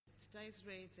Today's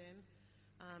reading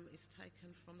is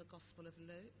taken from the Gospel of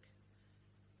Luke,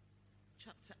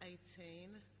 chapter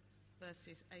 18,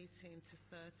 verses 18 to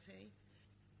 30.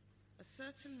 A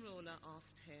certain ruler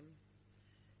asked him,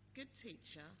 "Good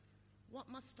teacher, what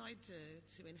must I do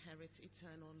to inherit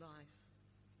eternal life?"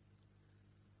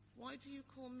 "Why do you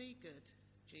call me good?"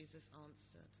 Jesus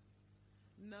answered.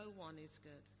 "No one is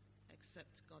good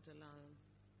except God alone.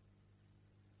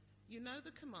 You know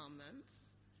the commandments.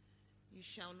 You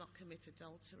shall not commit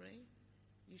adultery.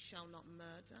 You shall not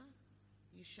murder.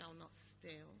 You shall not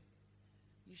steal.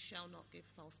 You shall not give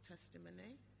false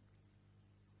testimony.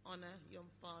 Honor your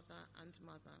father and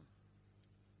mother."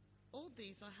 "All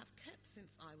these I have kept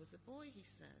since I was a boy," he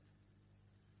said.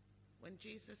 When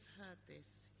Jesus heard this,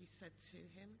 he said to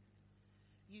him,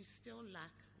 "You still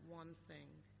lack one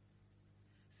thing.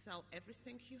 Sell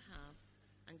everything you have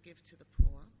and give to the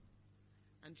poor,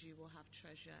 and you will have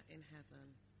treasure in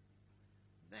heaven.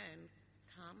 Then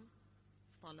come,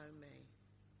 follow me."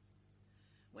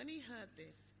 When he heard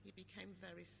this, he became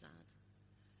very sad,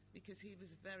 because he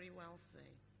was very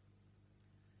wealthy.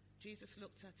 Jesus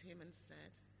looked at him and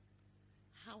said,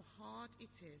 "How hard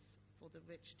it is for the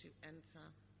rich to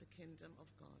enter the kingdom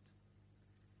of God.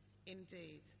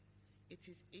 Indeed, it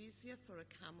is easier for a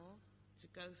camel to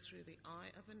go through the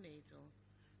eye of a needle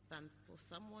than for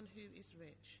someone who is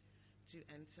rich to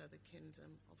enter the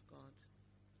kingdom of God."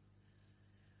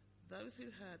 Those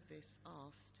who heard this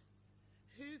asked,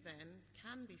 "Who then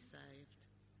can be saved?"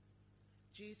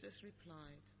 Jesus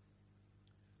replied,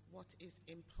 "What is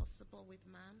impossible with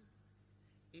man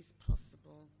is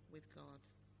possible with God."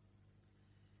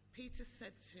 Peter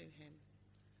said to him,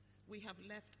 "We have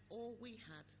left all we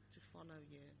had to follow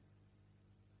you."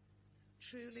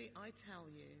 "Truly I tell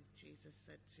you," Jesus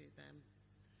said to them,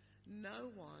 "no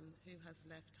one who has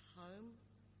left home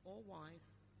or wife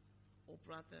or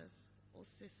brothers or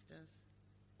sisters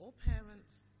or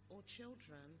parents or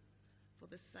children for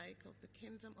the sake of the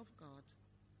kingdom of God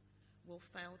will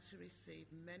fail to receive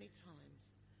many times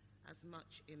as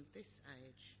much in this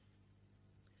age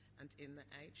and in the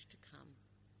age to come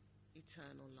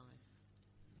eternal life."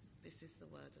 This is the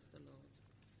word of the Lord.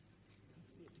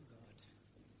 Thanks be to God.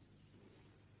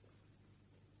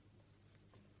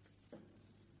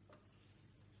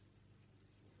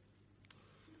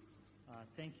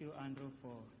 Thank you, Andrew,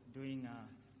 for doing a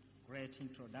great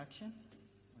introduction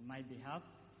on my behalf.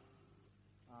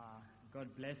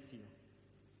 God bless you.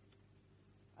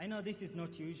 I know this is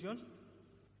not usual,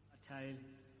 but I'd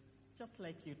just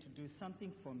like you to do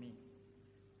something for me.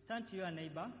 Turn to your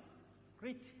neighbor,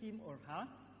 greet him or her,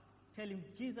 tell him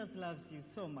Jesus loves you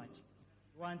so much,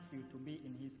 he wants you to be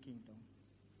in his kingdom.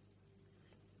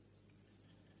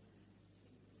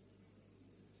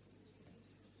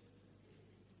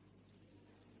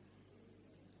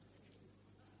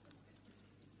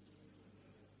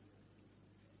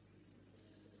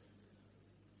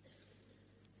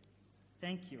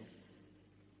 Thank you.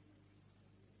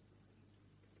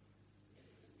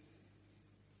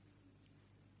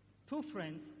 Two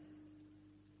friends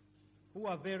who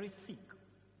were very sick,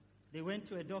 they went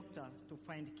to a doctor to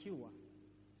find cure.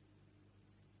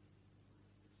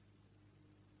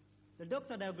 The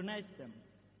doctor diagnosed them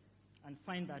and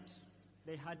found that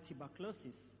they had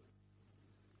tuberculosis.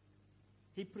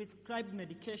 He prescribed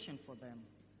medication for them.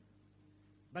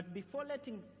 But before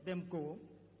letting them go,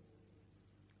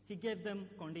 he gave them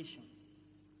conditions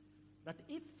that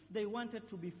if they wanted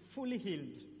to be fully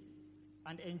healed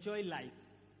and enjoy life,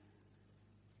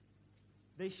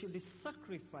 they should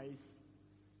sacrifice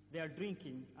their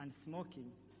drinking and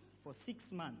smoking for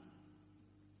 6 months.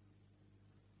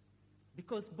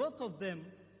 Because both of them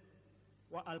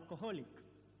were alcoholic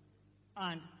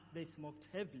and they smoked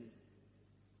heavily.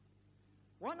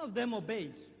 One of them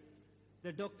obeyed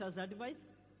the doctor's advice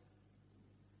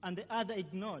and the other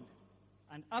ignored.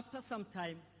 And after some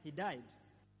time, he died.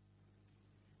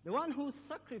 The one who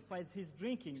sacrificed his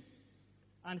drinking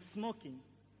and smoking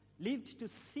lived to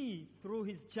see through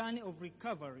his journey of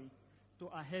recovery to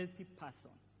a healthy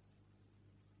person.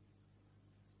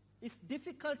 It's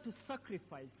difficult to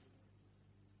sacrifice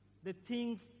the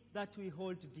things that we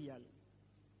hold dearly.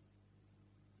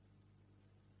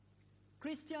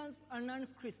 Christians and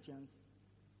non-Christians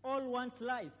all want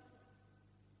life.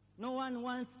 No one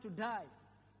wants to die.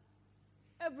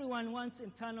 Everyone wants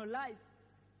eternal life.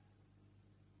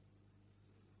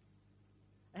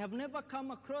 I have never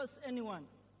come across anyone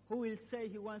who will say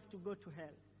he wants to go to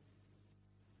hell.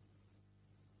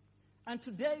 And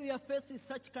today we are faced with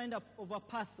such kind of a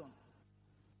person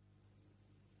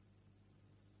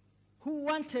who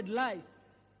wanted life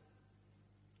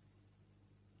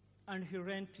and he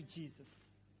ran to Jesus.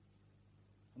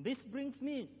 And this brings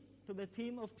me to the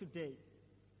theme of today.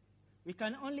 We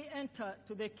can only enter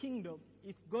to the kingdom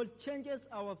if God changes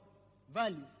our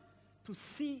value to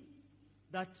see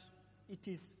that it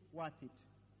is worth it.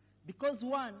 Because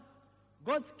one,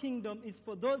 God's kingdom is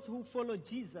for those who follow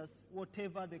Jesus,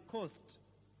 whatever the cost.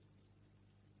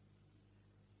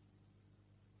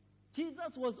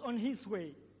 Jesus was on his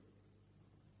way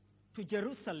to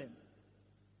Jerusalem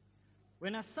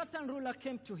when a certain ruler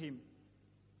came to him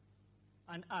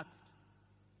and asked,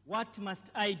 "What must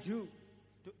I do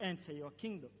to enter your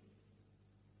kingdom?"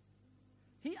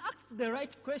 He asked the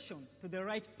right question to the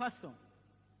right person,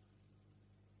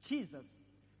 Jesus,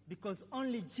 because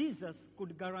only Jesus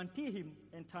could guarantee him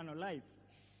eternal life.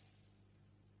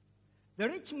 The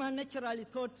rich man naturally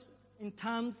thought in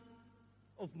terms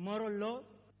of moral laws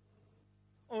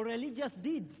or religious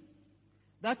deeds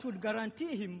that would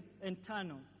guarantee him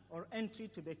eternal or entry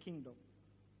to the kingdom,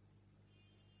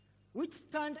 which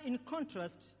stand in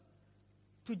contrast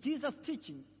to Jesus'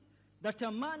 teaching that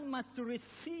a man must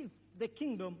receive the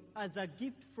kingdom as a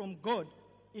gift from God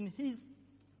in his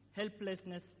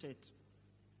helplessness state.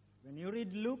 When you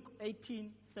read Luke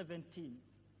 18:17,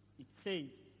 it says,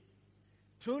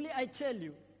 "Truly I tell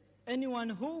you, anyone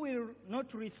who will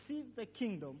not receive the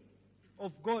kingdom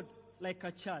of God like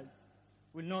a child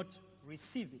will not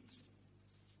receive it."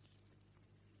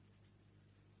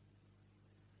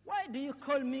 "Why do you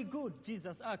call me good?"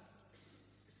 Jesus asked.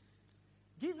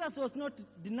 Jesus was not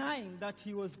denying that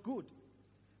he was good,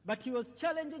 but he was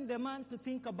challenging the man to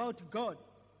think about God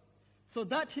so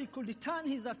that he could turn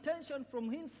his attention from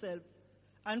himself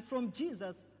and from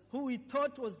Jesus, who he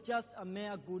thought was just a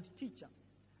mere good teacher,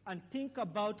 and think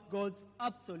about God's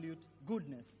absolute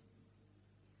goodness.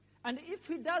 And if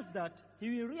he does that, he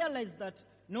will realize that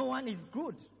no one is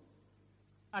good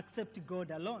except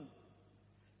God alone.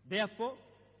 Therefore,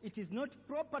 it is not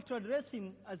proper to address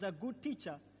him as a good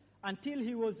teacher until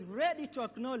he was ready to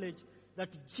acknowledge that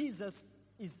Jesus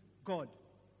is God,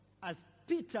 as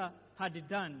Peter had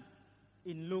done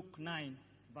in Luke 9,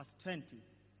 verse 20,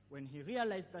 when he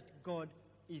realized that God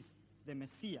is the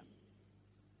Messiah.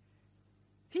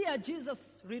 Here, Jesus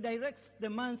redirects the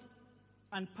man's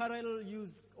unparalleled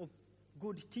use of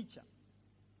good teacher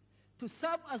to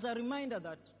serve as a reminder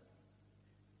that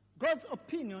God's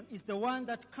opinion is the one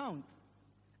that counts,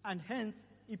 and hence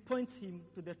he points him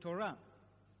to the Torah.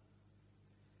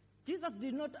 Jesus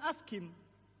did not ask him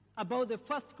about the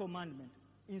first commandment.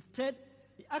 Instead,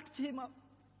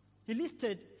 he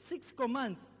listed 6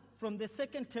 commands from the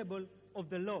second table of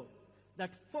the law that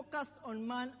focused on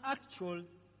man's actual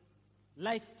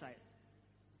lifestyle.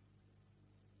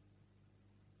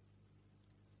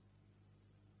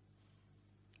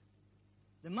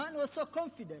 The man was so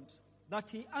confident that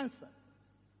he answered,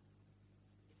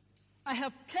 "I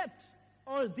have kept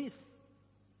all this."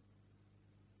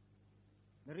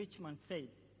 The rich man said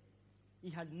he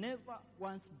had never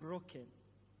once broken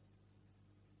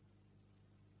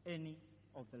any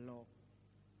of the law.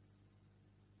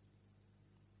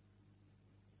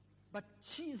 But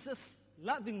Jesus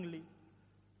lovingly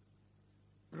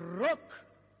broke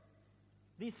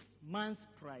this man's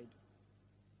pride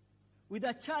with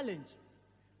a challenge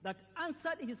that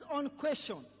answered his own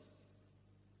question.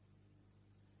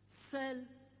 Sell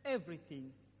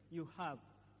everything you have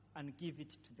and give it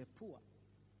to the poor.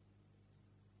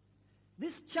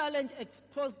 This challenge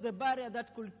exposed the barrier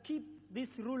that could keep this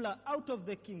ruler out of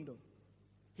the kingdom: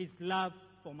 his love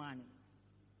for money.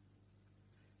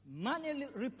 Money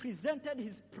represented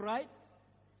his pride,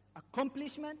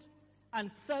 accomplishment,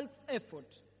 and self-effort.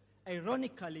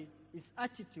 Ironically, his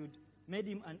attitude made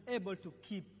him unable to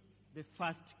keep the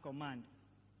first command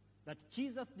that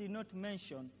Jesus did not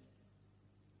mention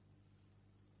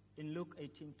in Luke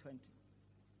 18:20.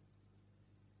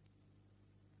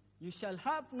 "You shall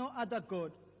have no other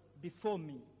God before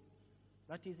me."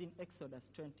 That is in Exodus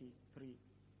 23.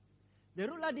 The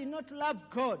ruler did not love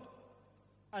God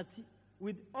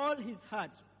with all his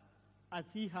heart as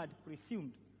he had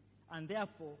presumed, and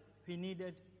therefore he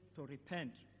needed to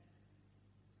repent.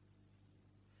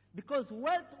 Because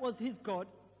wealth was his God,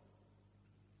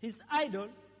 his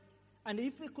idol, and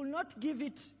if he could not give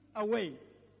it away,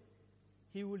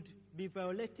 he would be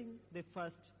violating the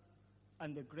first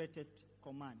and the greatest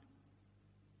command.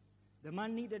 The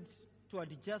man needed to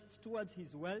adjust towards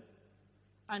his wealth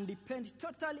and depend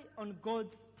totally on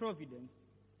God's providence.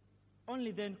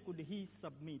 Only then could he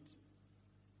submit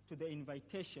to the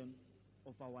invitation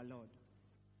of our Lord.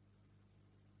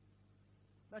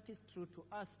 That is true to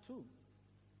us too.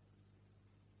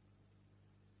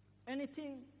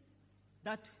 Anything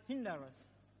that hinders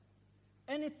us,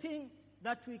 anything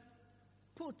that we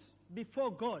put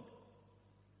before God,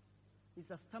 is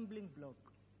a stumbling block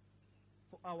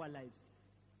for our lives,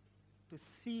 to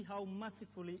see how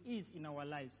merciful He is in our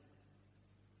lives.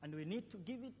 And we need to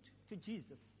give it to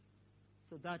Jesus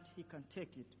so that He can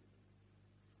take it.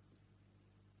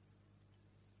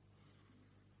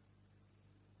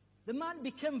 The man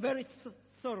became very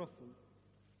sorrowful,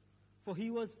 for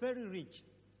he was very rich.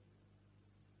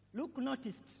 Luke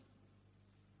noticed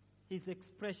his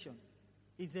expression,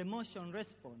 his emotion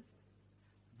response,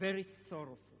 very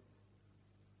sorrowful.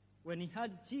 When he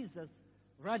heard Jesus'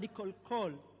 radical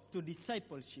call to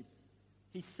discipleship,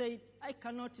 he said, I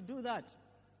cannot do that.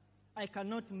 I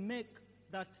cannot make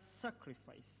that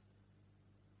sacrifice.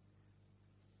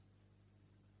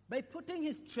 By putting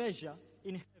his treasure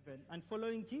in heaven and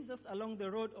following Jesus along the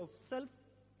road of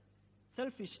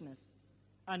selfishness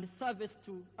and service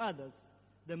to others,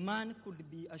 the man could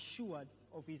be assured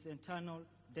of his eternal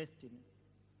destiny.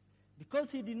 Because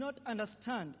he did not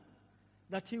understand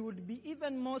that he would be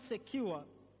even more secure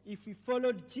if he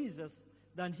followed Jesus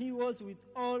than he was with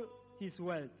all his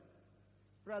wealth.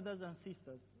 Brothers and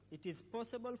sisters, it is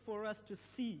possible for us to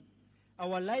see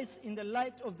our lives in the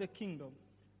light of the kingdom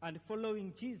and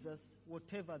following Jesus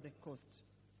whatever the cost,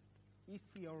 if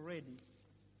we are ready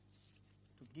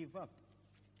to give up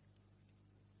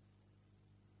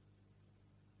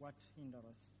what hinders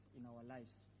us in our lives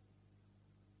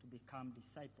to become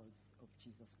disciples of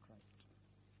Jesus Christ.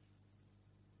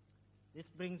 This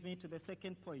brings me to the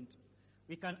second point.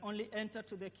 We can only enter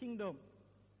to the kingdom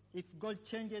if God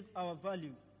changes our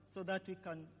values so that we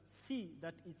can see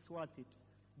that it's worth it.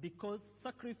 Because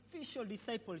sacrificial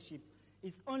discipleship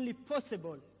is only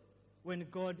possible when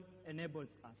God enables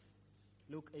us.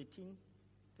 Luke 18,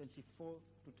 24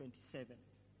 to 27.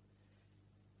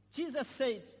 Jesus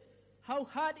said how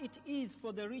hard it is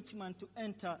for the rich man to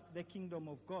enter the kingdom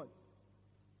of God.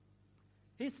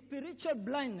 His spiritual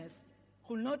blindness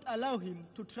could not allow him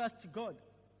to trust God,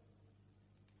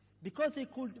 because he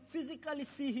could physically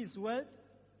see his wealth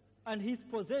and his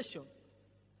possession,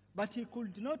 but he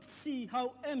could not see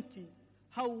how empty,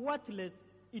 how worthless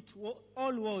it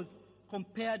all was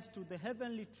compared to the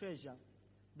heavenly treasure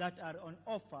that are on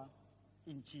offer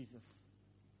in Jesus.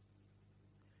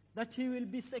 That he will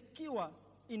be secure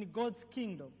in God's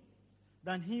kingdom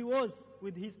than he was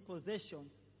with his possession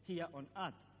here on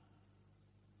earth.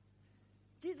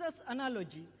 Jesus'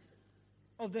 analogy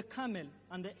of the camel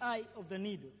and the eye of the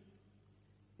needle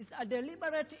is a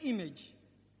deliberate image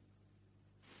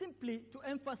simply to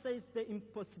emphasize the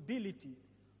impossibility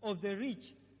of the rich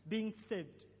being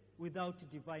saved without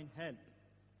divine help.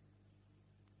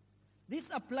 This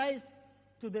applies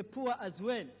to the poor as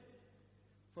well.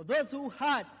 For those who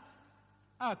had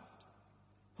asked,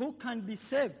 who can be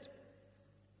saved?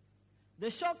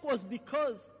 The shock was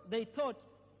because they thought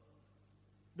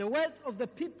the wealth of the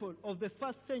people of the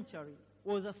first century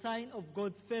was a sign of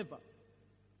God's favor.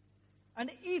 And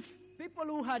if people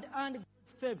who had earned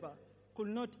God's favor could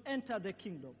not enter the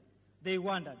kingdom, they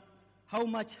wondered how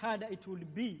much harder it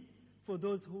would be for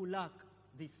those who lack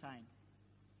this sign.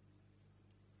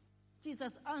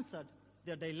 Jesus answered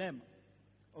their dilemma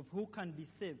of who can be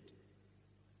saved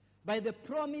by the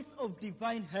promise of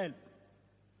divine help.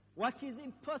 What is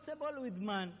impossible with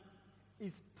man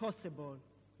is possible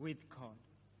with God.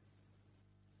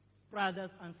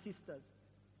 Brothers and sisters,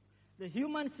 the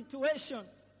human situation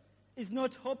is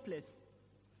not hopeless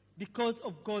because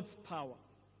of God's power.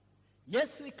 Yes,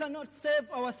 we cannot save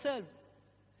ourselves,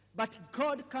 but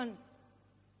God can,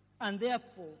 and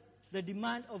therefore the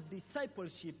demand of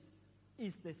discipleship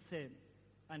is the same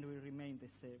and will remain the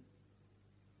same.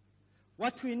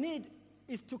 What we need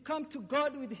is to come to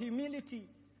God with humility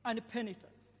and penitence.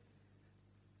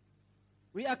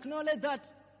 We acknowledge that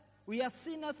we are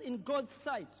sinners in God's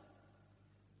sight,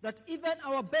 that even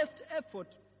our best effort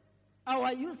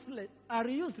are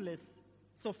useless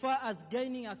so far as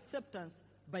gaining acceptance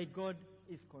by God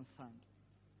is concerned.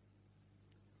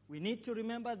 We need to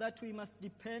remember that we must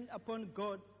depend upon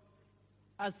God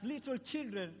as little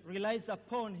children relies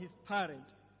upon his parent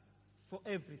for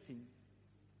everything.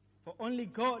 For only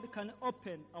God can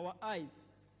open our eyes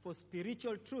for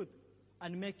spiritual truth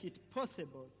and make it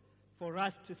possible for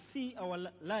us to see our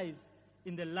lives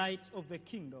in the light of the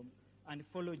kingdom and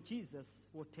follow Jesus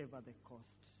whatever the cost.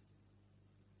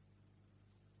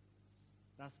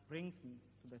 That brings me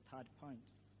to the third point.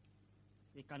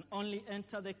 We can only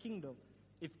enter the kingdom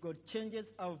if God changes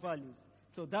our values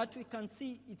so that we can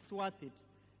see it's worth it,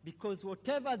 because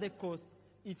whatever the cost,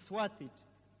 it's worth it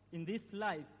in this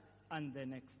life and the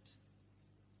next.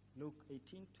 Luke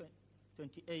 18,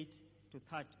 28 to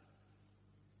 30.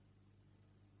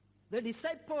 The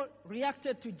disciple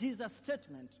reacted to Jesus'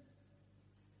 statement.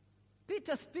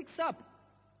 Peter speaks up.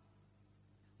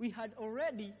 We had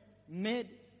already made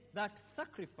that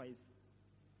sacrifice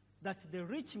that the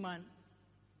rich man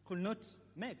could not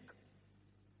make.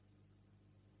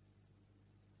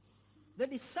 The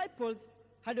disciples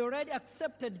had already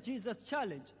accepted Jesus'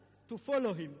 challenge to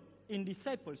follow him in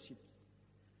discipleship.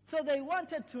 So they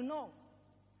wanted to know,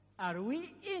 are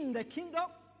we in the kingdom?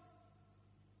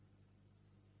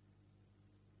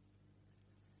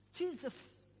 Jesus'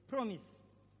 promise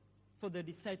for the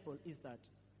disciple is that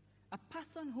a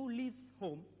person who leaves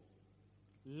home,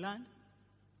 land,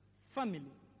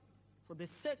 family, for the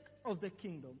sake of the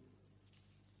kingdom,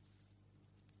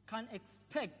 can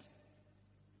expect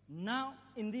now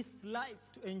in this life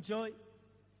to enjoy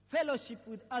fellowship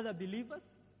with other believers.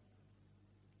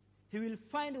 He will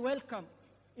find welcome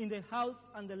in the house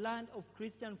and the land of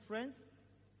Christian friends,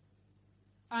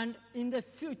 and in the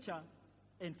future,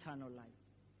 eternal life.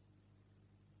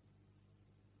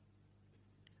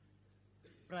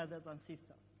 Brothers and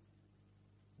sisters,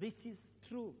 this is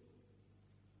true.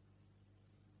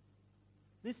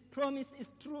 This promise is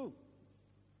true.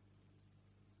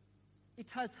 It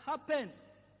has happened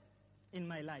in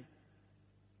my life.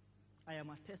 I am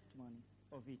a testimony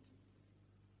of it.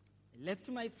 I left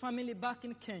my family back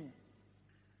in Kenya,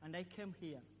 and I came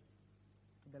here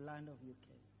to the land of UK.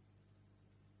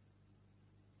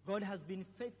 God has been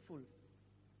faithful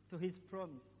to his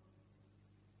promise,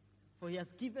 for he has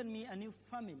given me a new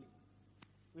family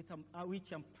which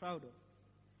I'm proud of.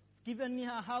 He's given me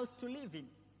a house to live in.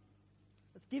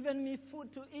 He's given me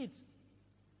food to eat,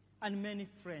 and many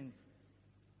friends,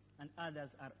 and others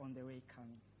are on the way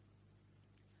coming.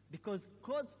 Because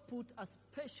God's put a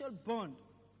special bond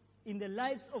in the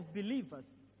lives of believers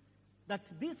that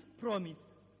this promise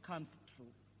comes true.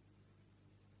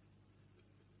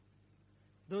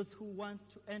 Those who want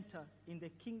to enter in the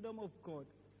kingdom of God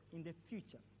in the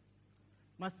future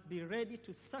must be ready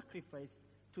to sacrifice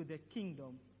to the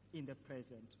kingdom in the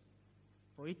present.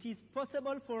 For it is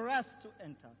possible for us to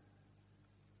enter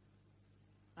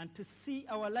and to see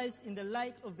our lives in the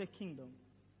light of the kingdom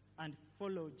and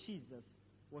follow Jesus,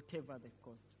 whatever the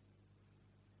cost.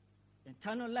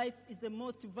 Eternal life is the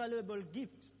most valuable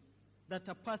gift that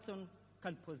a person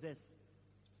can possess.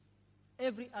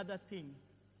 Every other thing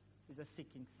is a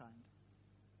sinking sand.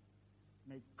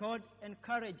 May God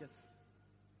encourage us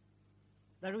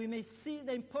that we may see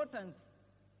the importance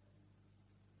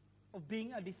of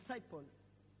being a disciple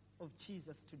of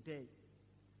Jesus today,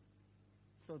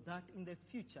 so that in the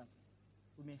future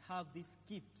we may have this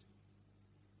gift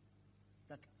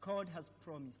that God has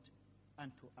promised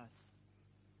unto us.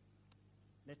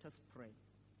 Let us pray.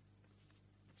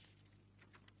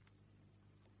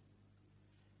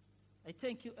 I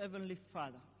thank you, Heavenly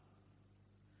Father,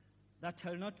 that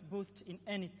I will not boast in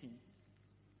anything,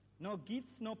 no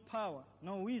gifts, no power,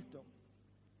 no wisdom,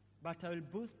 but I will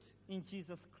boast in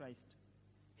Jesus Christ,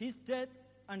 his death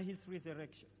and his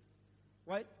resurrection.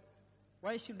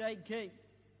 Why should I gain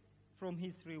from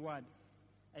his reward?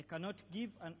 I cannot give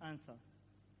an answer,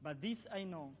 but this I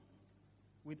know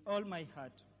with all my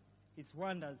heart, his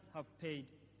wonders have paid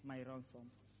my ransom.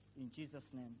 In Jesus'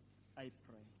 name I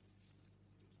pray.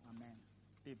 Amen.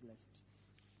 Be blessed.